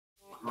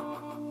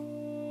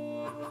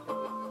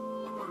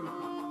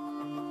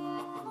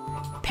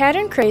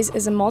Pattern Craze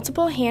is a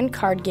multiple hand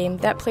card game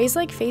that plays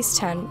like Face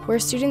 10, where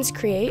students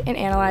create and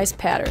analyze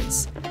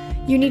patterns.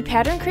 You need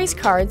Pattern Craze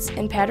cards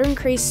and Pattern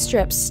Craze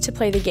strips to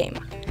play the game.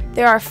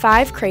 There are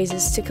 5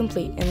 crazes to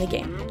complete in the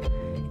game.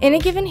 In a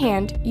given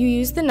hand, you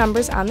use the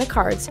numbers on the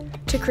cards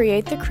to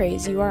create the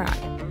craze you are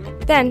on.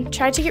 Then,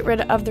 try to get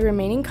rid of the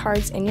remaining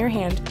cards in your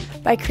hand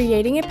by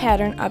creating a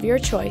pattern of your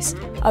choice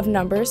of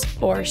numbers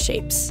or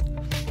shapes.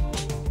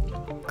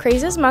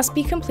 Crazes must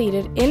be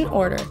completed in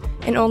order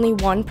and only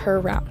one per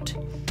round.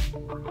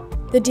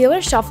 The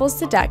dealer shuffles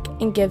the deck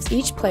and gives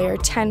each player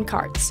 10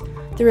 cards.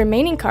 The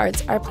remaining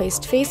cards are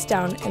placed face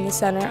down in the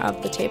center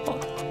of the table.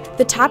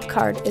 The top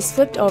card is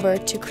flipped over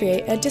to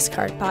create a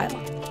discard pile.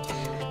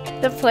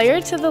 The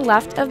player to the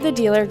left of the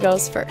dealer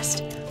goes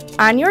first.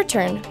 On your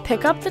turn,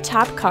 pick up the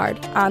top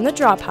card on the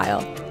draw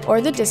pile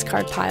or the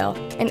discard pile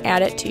and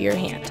add it to your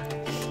hand.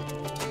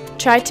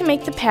 Try to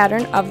make the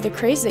pattern of the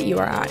craze that you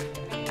are on.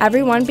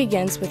 Everyone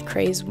begins with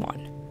Craze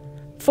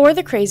 1. For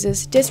the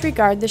crazes,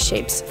 disregard the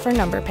shapes for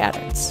number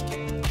patterns.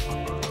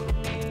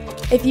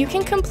 If you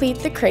can complete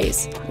the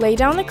craze, lay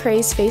down the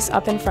craze face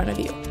up in front of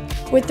you.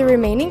 With the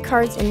remaining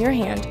cards in your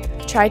hand,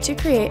 try to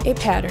create a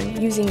pattern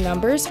using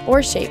numbers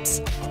or shapes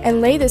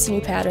and lay this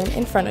new pattern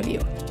in front of you.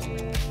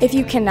 If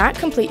you cannot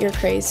complete your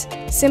craze,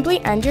 simply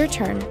end your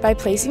turn by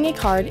placing a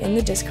card in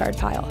the discard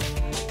pile.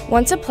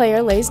 Once a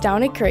player lays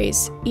down a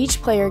craze,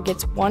 each player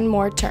gets one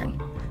more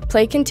turn.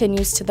 Play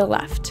continues to the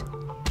left.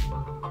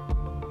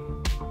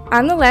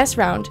 On the last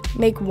round,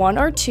 make 1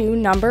 or 2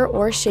 number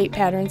or shape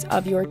patterns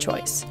of your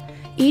choice.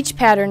 Each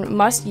pattern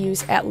must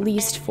use at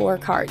least 4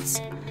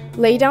 cards.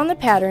 Lay down the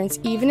patterns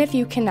even if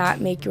you cannot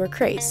make your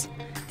craze.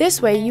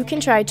 This way you can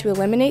try to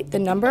eliminate the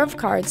number of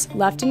cards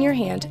left in your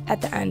hand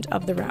at the end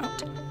of the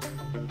round.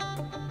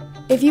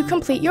 If you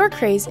complete your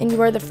craze and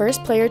you are the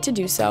first player to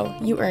do so,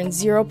 you earn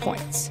 0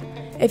 points.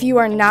 If you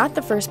are not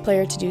the first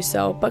player to do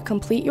so but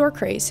complete your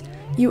craze,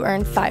 you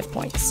earn 5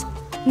 points.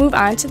 Move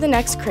on to the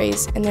next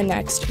craze in the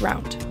next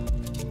round.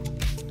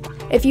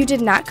 If you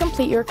did not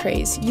complete your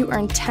craze, you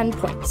earn 10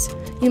 points.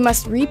 You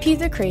must repeat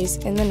the craze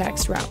in the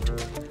next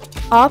round.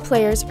 All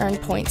players earn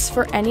points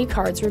for any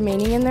cards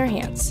remaining in their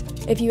hands.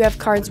 If you have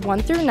cards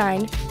 1 through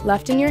 9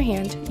 left in your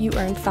hand, you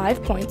earn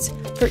 5 points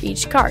for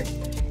each card.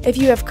 If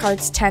you have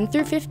cards 10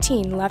 through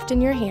 15 left in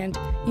your hand,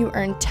 you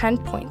earn 10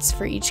 points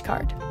for each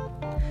card.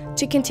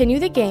 To continue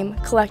the game,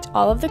 collect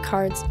all of the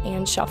cards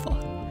and shuffle.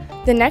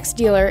 The next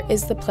dealer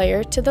is the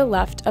player to the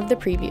left of the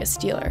previous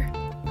dealer.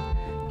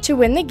 To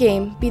win the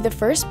game, be the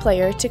first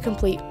player to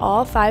complete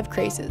all 5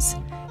 crazes.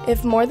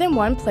 If more than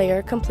one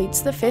player completes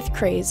the 5th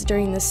craze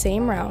during the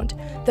same round,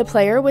 the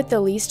player with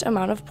the least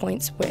amount of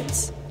points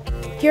wins.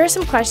 Here are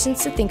some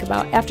questions to think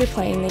about after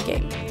playing the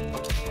game.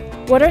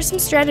 What are some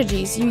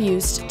strategies you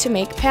used to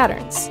make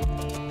patterns?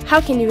 How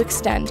can you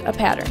extend a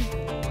pattern?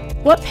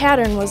 What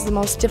pattern was the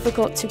most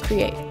difficult to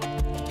create?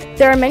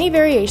 There are many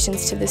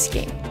variations to this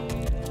game.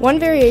 One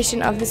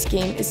variation of this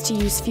game is to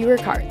use fewer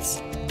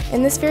cards.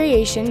 In this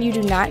variation, you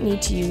do not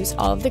need to use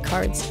all of the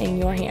cards in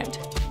your hand.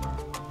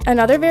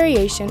 Another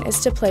variation is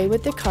to play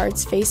with the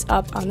cards face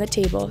up on the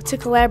table to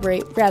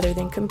collaborate rather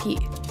than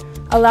compete.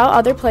 Allow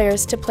other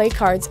players to play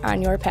cards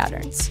on your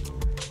patterns.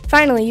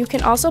 Finally, you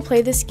can also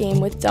play this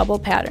game with double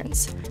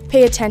patterns.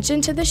 Pay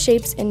attention to the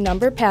shapes in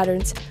number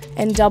patterns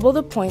and double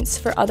the points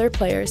for other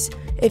players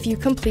if you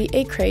complete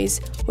a craze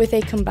with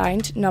a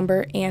combined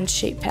number and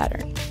shape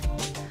pattern.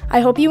 I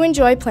hope you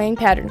enjoy playing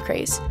Pattern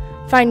Craze.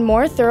 Find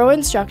more thorough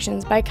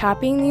instructions by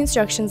copying the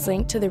instructions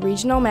link to the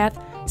Regional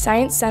Math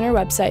Science Center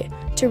website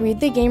to read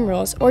the game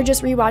rules or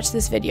just rewatch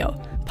this video,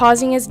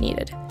 pausing as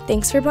needed.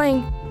 Thanks for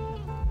playing!